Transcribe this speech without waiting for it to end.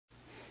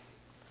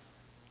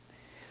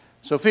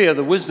Sophia,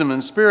 the wisdom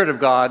and spirit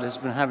of God, has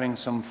been having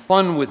some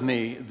fun with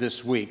me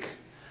this week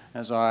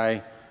as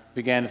I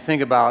began to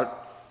think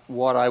about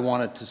what I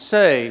wanted to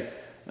say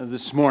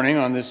this morning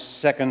on this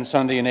second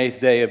Sunday and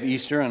eighth day of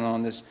Easter, and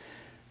on this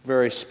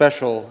very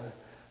special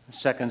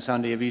second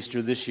Sunday of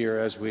Easter this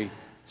year as we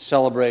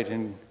celebrate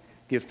and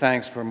give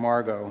thanks for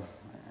Margot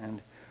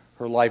and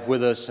her life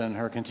with us and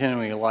her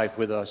continuing life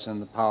with us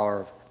and the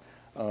power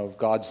of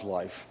God's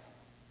life.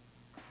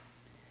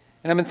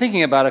 And I've been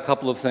thinking about a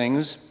couple of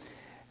things.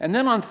 And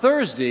then on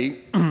Thursday,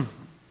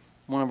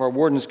 one of our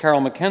wardens,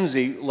 Carol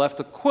Mackenzie, left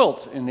a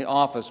quilt in the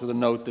office with a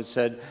note that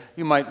said,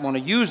 "You might want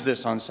to use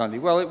this on Sunday."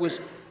 Well,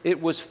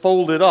 it was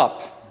folded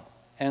up,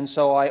 and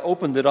so I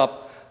opened it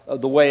up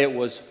the way it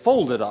was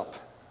folded up.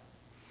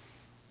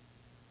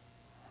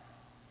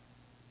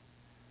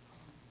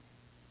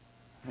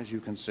 As you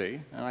can see.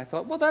 And I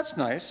thought, well, that's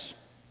nice.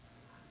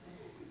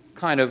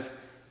 Kind of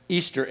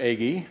Easter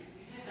eggy.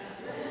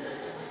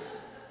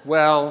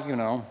 Well, you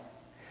know.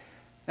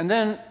 And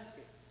then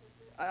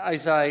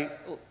as I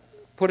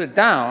put it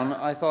down,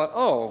 I thought,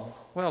 oh,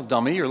 well,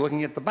 dummy, you're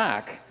looking at the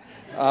back.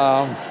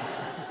 And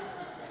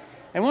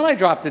when I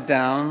dropped it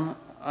down,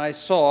 I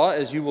saw,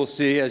 as you will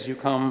see as you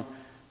come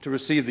to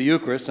receive the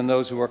Eucharist, and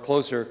those who are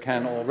closer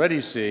can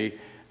already see,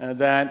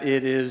 that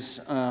it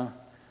is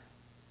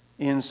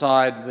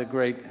inside the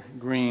great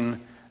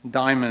green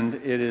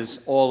diamond, it is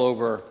all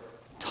over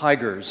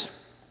tigers.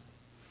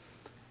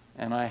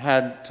 And I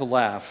had to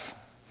laugh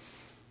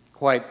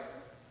quite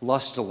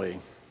lustily,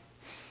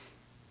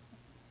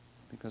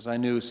 because I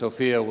knew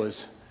Sophia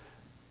was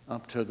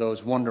up to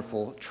those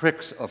wonderful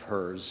tricks of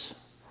hers,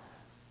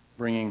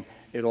 bringing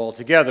it all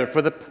together.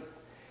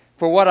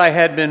 For what I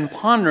had been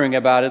pondering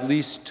about, at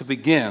least to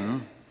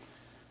begin,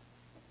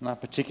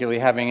 not particularly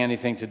having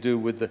anything to do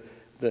with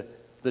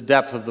the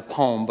depth of the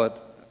poem,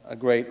 but a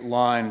great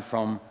line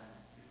from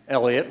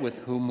Eliot, with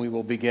whom we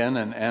will begin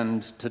and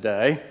end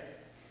today.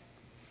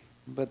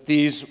 But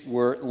these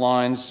were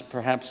lines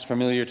perhaps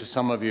familiar to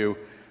some of you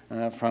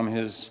from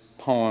his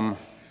poem,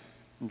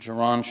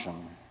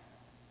 Gerontion.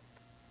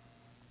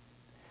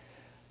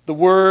 The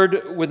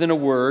word within a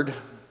word,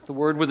 the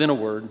word within a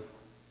word,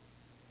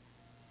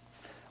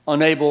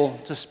 unable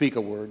to speak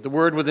a word, the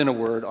word within a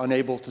word,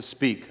 unable to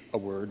speak a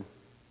word,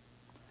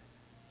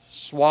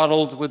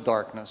 swaddled with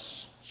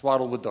darkness,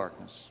 swaddled with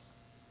darkness.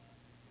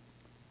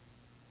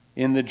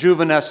 In the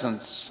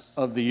juvenescence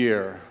of the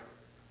year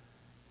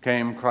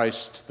came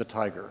Christ the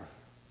tiger.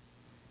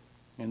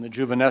 In the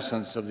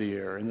juvenescence of the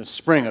year, in the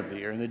spring of the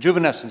year, in the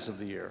juvenescence of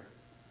the year,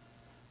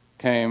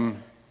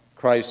 came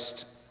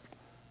Christ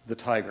the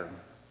tiger.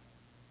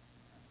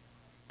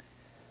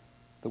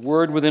 The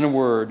word within a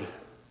word,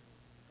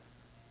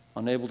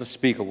 unable to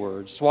speak a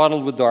word,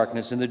 swaddled with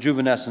darkness, in the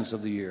juvenescence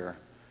of the year,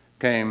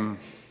 came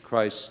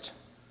Christ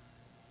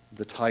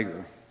the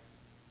tiger.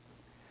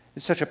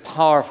 It's such a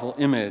powerful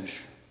image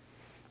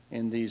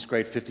in these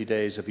great 50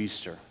 days of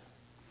Easter.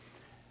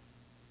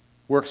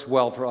 Works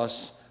well for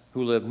us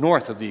who live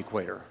north of the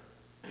equator.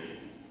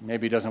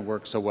 Maybe it doesn't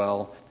work so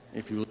well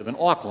if you live in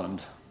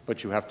Auckland,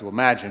 but you have to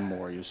imagine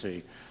more, you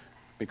see,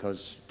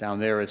 because down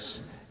there it's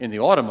in the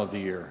autumn of the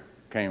year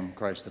came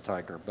Christ the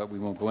tiger, but we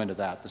won't go into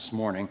that this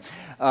morning.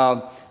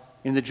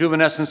 In the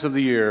juvenescence of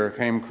the year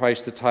came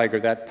Christ the tiger,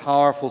 that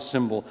powerful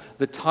symbol,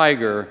 the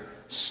tiger,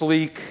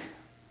 sleek,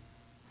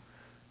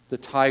 the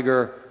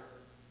tiger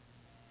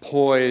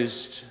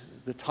poised,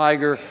 the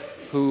tiger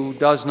who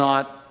does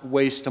not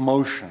waste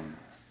emotion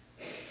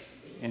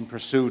in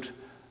pursuit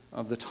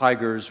of the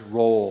tiger's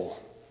role.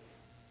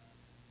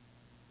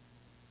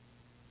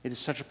 It is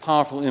such a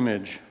powerful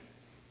image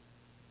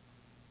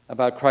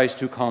about Christ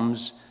who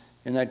comes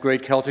in that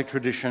great Celtic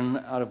tradition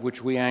out of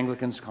which we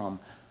Anglicans come,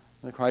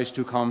 the Christ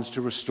who comes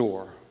to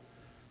restore,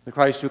 the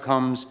Christ who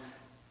comes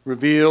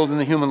revealed in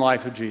the human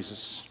life of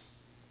Jesus,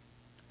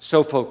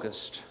 so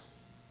focused,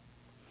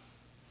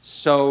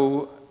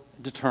 so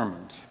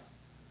determined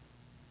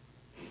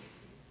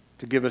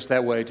to give us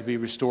that way to be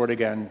restored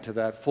again to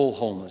that full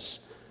wholeness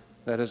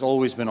that has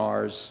always been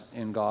ours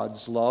in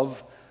God's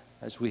love,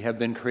 as we have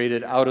been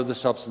created out of the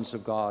substance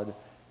of God,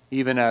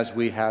 even as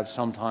we have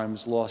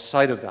sometimes lost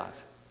sight of that,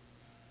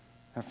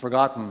 have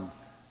forgotten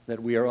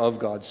that we are of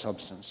God's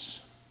substance,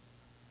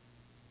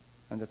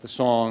 and that the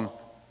song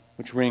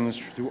which rings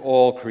through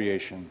all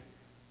creation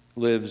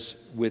lives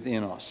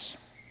within us.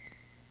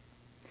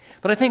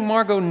 But I think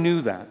Margot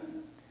knew that.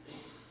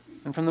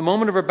 And from the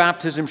moment of her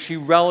baptism, she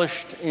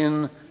relished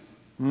in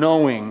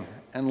knowing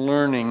and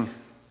learning,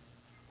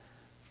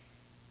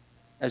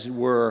 as it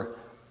were,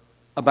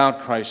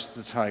 about Christ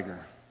the tiger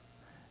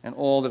and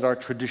all that our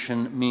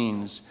tradition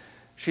means.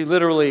 She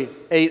literally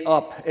ate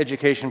up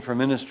Education for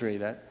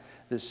Ministry,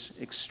 this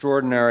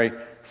extraordinary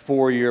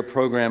 4-year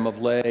program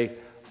of lay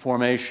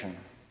formation.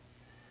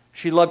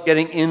 She loved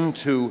getting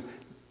into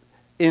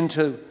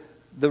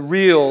the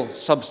real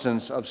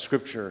substance of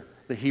Scripture,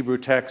 the Hebrew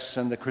texts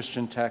and the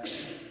Christian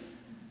texts.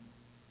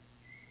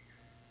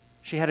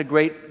 She had a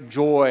great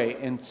joy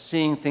in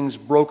seeing things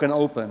broken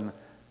open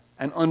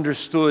and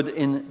understood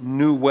in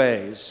new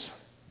ways.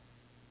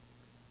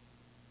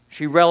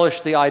 She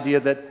relished the idea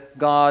that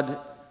God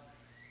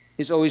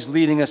is always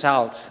leading us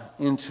out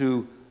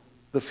into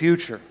the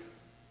future,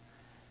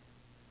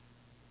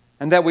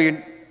 and that we,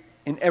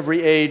 in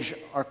every age,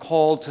 are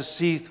called to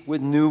see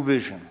with new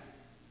vision.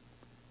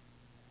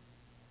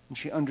 And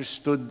she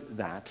understood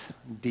that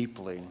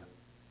deeply.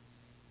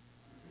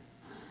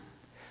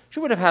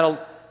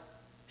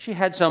 She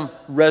had some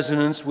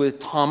resonance with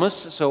Thomas,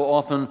 so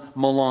often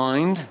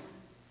maligned.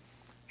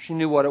 She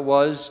knew what it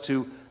was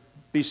to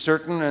be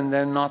certain and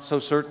then not so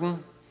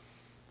certain,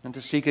 and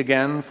to seek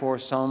again for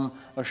some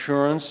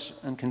assurance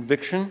and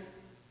conviction.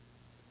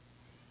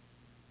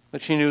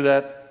 But she knew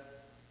that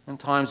in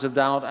times of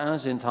doubt,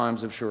 as in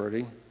times of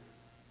surety,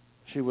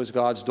 she was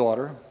God's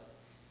daughter.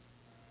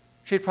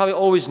 She had probably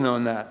always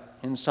known that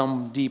in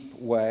some deep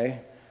way.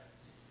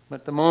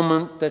 But the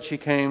moment that she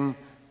came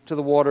to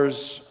the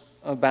waters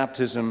of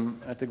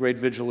baptism at the great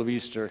vigil of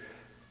Easter,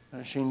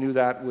 she knew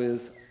that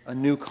with a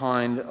new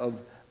kind of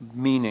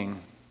meaning,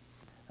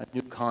 a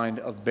new kind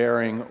of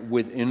bearing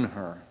within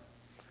her.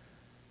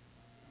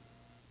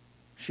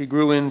 She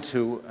grew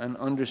into and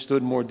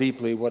understood more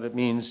deeply what it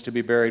means to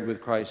be buried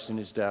with Christ in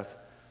his death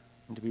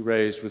and to be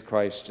raised with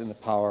Christ in the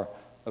power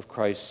of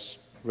Christ's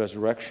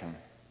resurrection.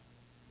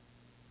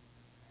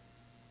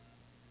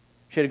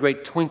 She had a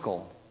great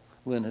twinkle.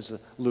 Lynn has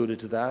alluded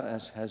to that,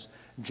 as has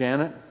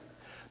Janet.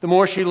 The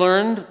more she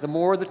learned, the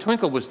more the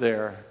twinkle was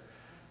there.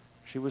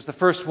 She was the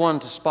first one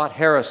to spot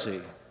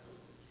heresy,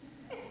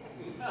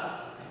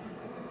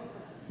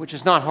 which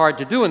is not hard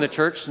to do in the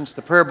church since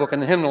the prayer book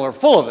and the hymnal are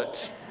full of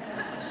it.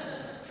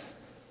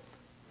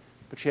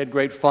 But she had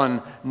great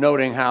fun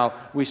noting how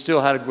we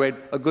still had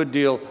a good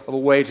deal of a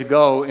way to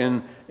go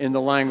in the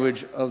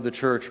language of the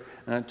church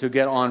to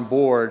get on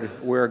board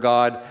where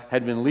God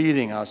had been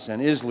leading us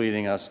and is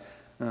leading us,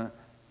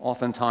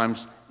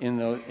 oftentimes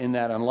in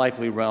that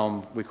unlikely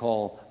realm we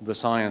call the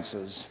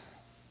sciences,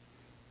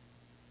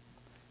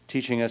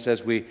 teaching us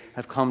as we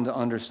have come to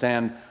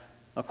understand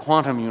a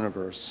quantum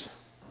universe,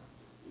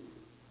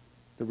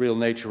 the real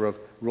nature of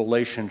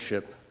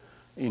relationship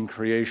in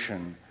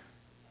creation,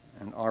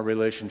 and our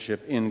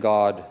relationship in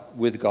God,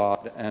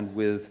 and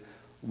with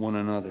one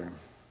another.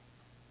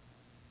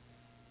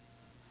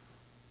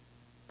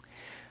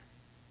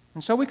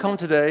 And so we come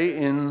today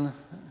in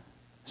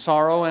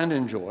sorrow and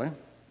in joy,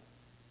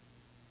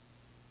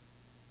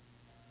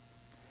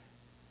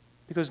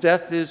 because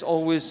death is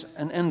always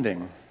an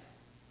ending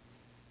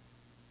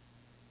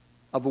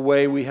of a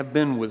way we have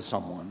been with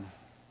someone,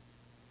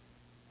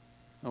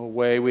 of a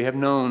way we have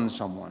known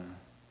someone.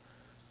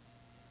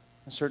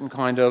 A certain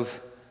kind of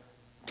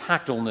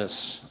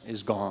tactileness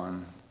is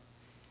gone.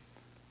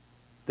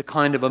 The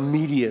kind of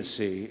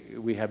immediacy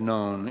we have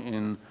known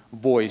in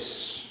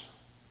voice,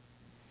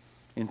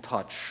 in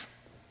touch,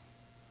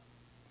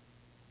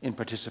 in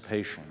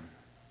participation.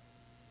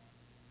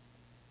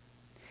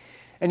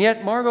 And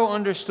yet Margot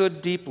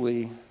understood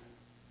deeply,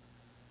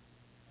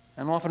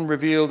 and often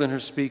revealed in her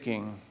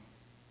speaking,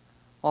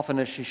 often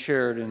as she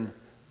shared in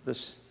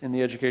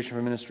the Education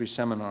for Ministry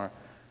seminar,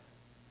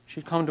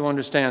 she'd come to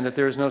understand that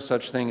there is no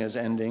such thing as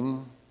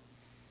ending.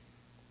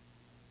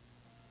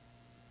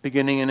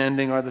 Beginning and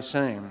ending are the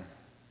same.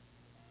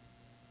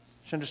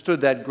 She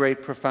understood that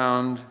great,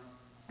 profound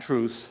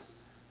truth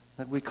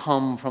that we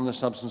come from the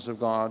substance of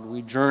God,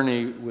 we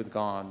journey with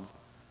God,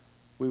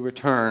 we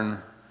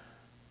return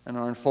and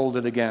are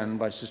unfolded again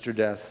by Sister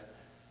Death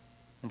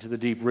into the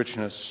deep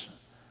richness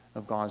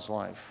of God's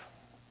life.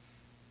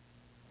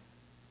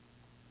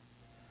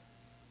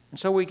 And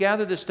so we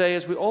gather this day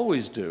as we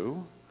always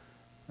do,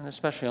 and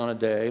especially on a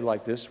day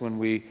like this when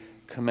we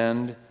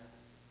commend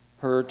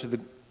her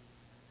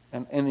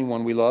and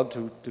anyone we love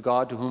to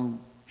God, to whom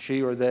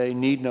she or they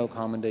need no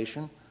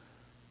commendation.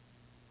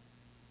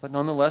 But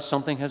nonetheless,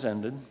 something has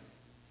ended.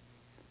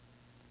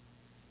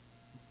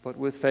 But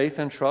with faith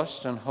and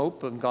trust and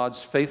hope in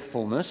God's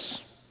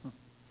faithfulness,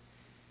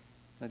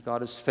 that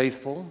God is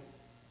faithful,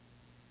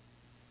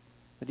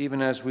 that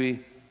even as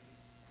we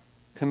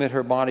commit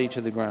her body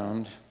to the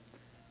ground,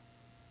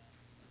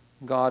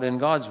 God in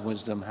God's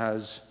wisdom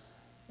has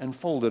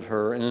enfolded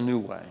her in a new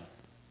way,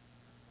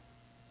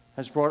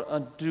 has brought a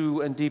due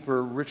and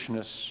deeper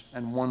richness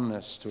and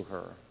oneness to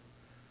her,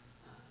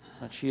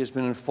 that she has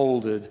been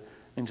enfolded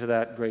into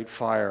that great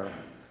fire,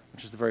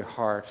 which is the very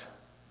heart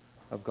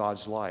of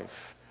God's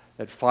life,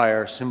 that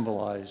fire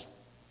symbolized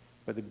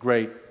by the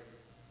great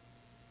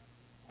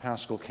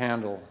Paschal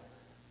candle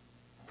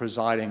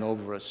presiding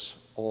over us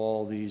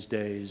all these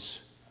days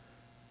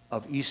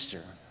of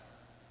Easter.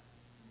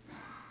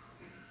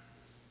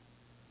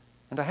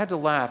 And I had to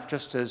laugh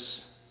just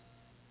as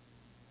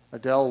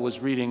Adele was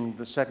reading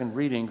the second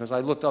reading, because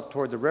I looked up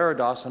toward the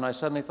reredos and I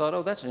suddenly thought,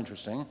 oh, that's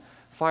interesting,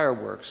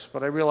 fireworks.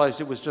 But I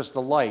realized it was just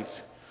the light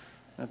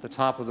at the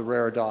top of the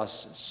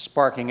reredos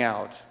sparking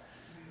out.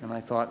 And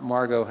I thought,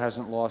 Margot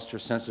hasn't lost her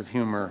sense of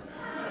humor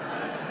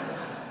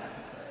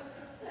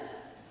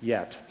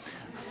yet.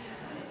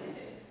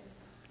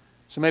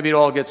 So maybe it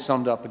all gets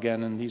summed up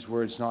again in these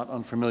words not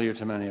unfamiliar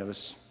to many of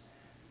us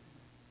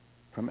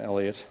from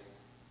Eliot.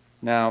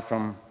 Now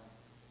from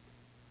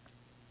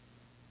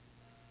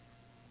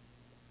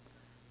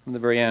From the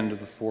very end of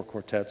the four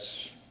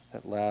quartets,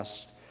 the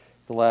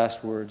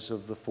last words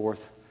of the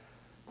fourth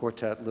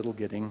quartet, Little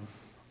Gidding,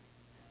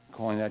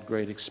 calling that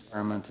great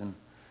experiment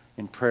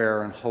in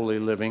prayer and holy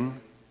living.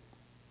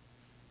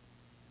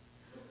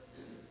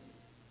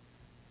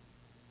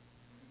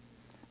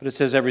 But it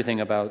says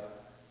everything about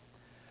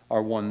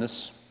our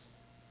oneness,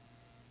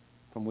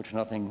 from which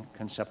nothing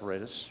can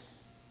separate us.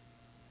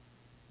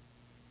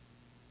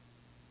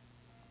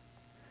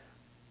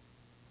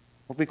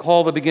 What we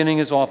call the beginning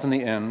is often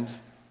the end.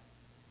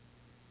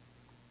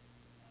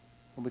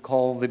 What we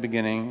call the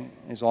beginning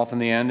is often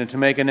the end, and to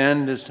make an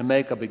end is to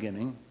make a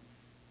beginning.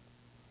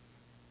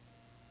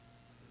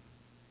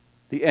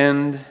 The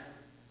end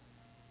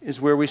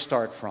is where we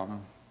start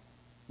from.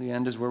 The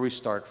end is where we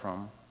start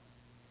from.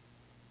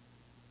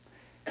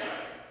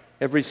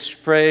 Every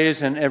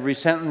phrase and every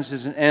sentence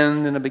is an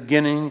end and a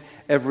beginning.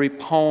 Every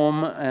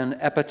poem an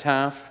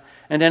epitaph.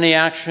 And any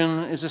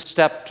action is a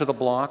step to the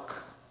block,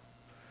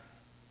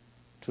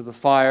 to the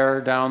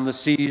fire down the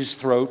sea's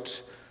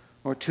throat,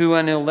 or to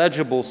an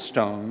illegible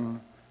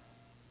stone.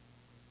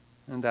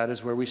 And that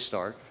is where we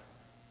start.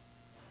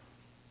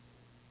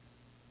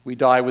 We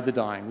die with the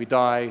dying. We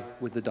die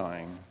with the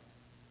dying.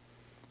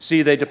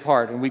 See, they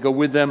depart, and we go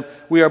with them.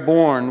 We are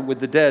born with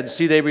the dead.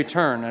 See, they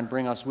return and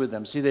bring us with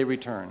them. See, they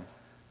return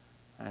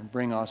and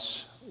bring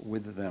us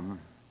with them.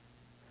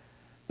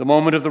 The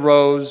moment of the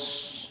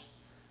rose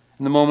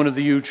and the moment of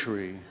the yew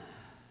tree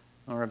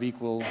are of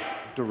equal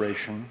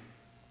duration.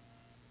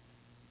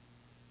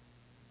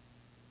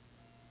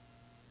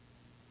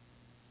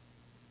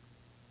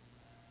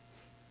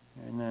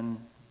 And then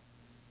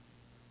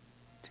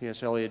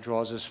T.S. Eliot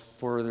draws us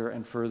further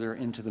and further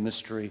into the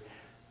mystery,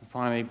 and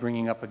finally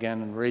bringing up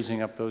again and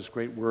raising up those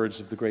great words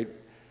of the great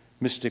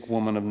mystic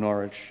woman of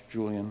Norwich,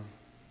 Julian.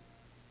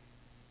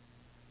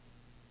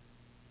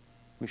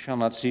 We shall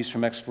not cease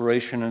from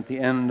exploration, and at the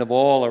end of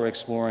all our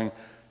exploring,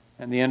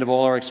 and the end of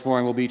all our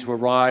exploring will be to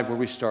arrive where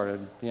we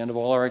started. The end of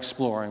all our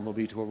exploring will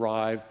be to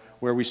arrive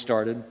where we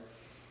started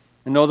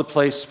and know the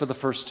place for the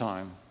first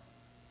time.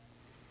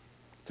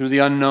 Through the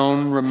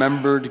unknown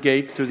remembered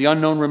gate,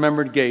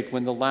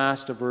 when the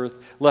last of earth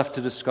left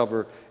to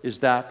discover is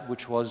that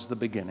which was the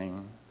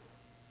beginning.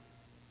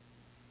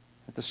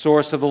 At the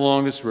source of the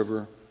longest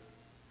river,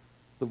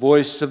 the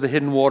voice of the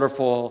hidden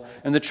waterfall,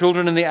 and the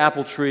children in the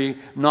apple tree,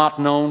 not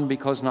known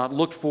because not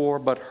looked for,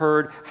 but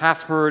heard,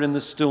 half heard in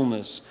the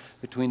stillness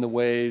between the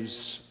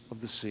waves of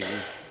the sea.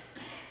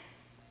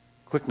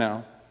 Quick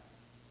now,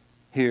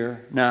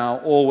 here, now,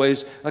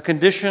 always, a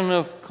condition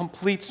of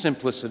complete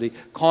simplicity,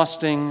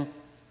 costing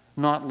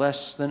not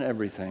less than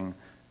everything.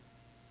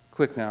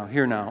 Quick now,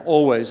 here now,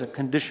 always, a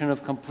condition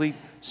of complete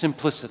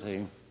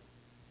simplicity,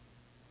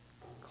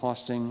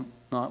 costing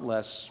not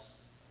less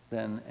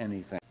than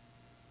anything.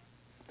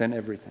 Than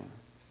everything.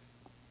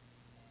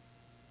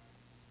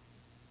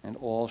 And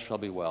all shall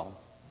be well.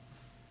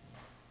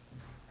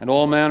 And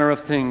all manner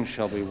of things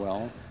shall be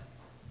well.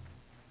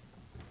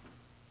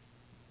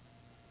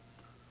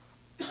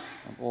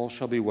 And all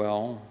shall be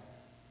well.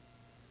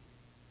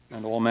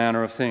 And all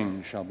manner of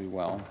things shall be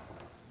well.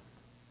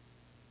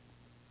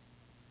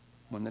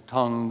 When the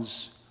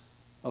tongues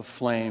of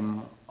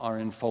flame are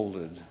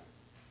enfolded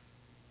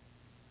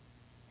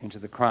into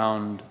the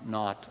crowned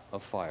knot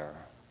of fire,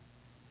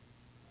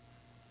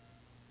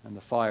 and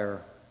the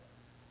fire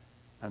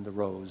and the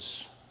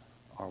rose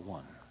are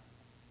one.